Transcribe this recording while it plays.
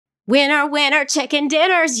Winner, winner, chicken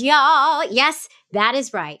dinners, y'all. Yes, that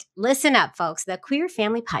is right. Listen up, folks. The Queer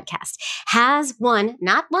Family Podcast has won,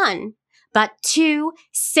 not one, but 2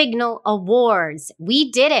 Signal Awards. We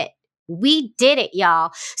did it. We did it,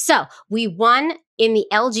 y'all. So we won in the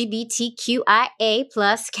LGBTQIA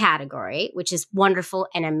plus category, which is wonderful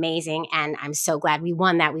and amazing. And I'm so glad we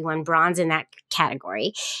won that. We won bronze in that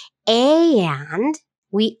category. And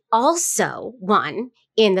we also won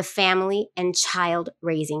in the family and child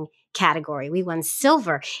raising category. We won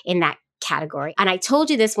silver in that category. And I told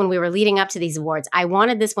you this when we were leading up to these awards. I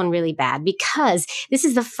wanted this one really bad because this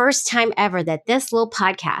is the first time ever that this little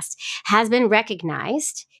podcast has been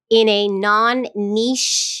recognized in a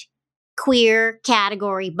non-niche queer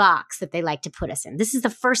category box that they like to put us in. This is the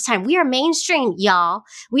first time. We are mainstream, y'all.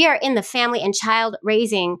 We are in the family and child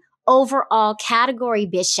raising overall category,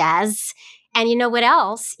 bitches. And you know what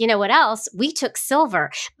else? We took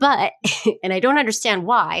silver, but, and I don't understand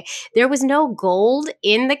why, there was no gold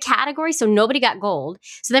in the category, so nobody got gold.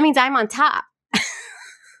 So that means I'm on top.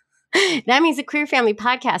 That means the Queer Family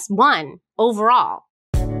Podcast won overall.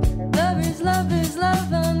 Love is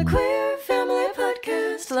love on the Queer Family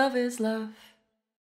Podcast. Love is love.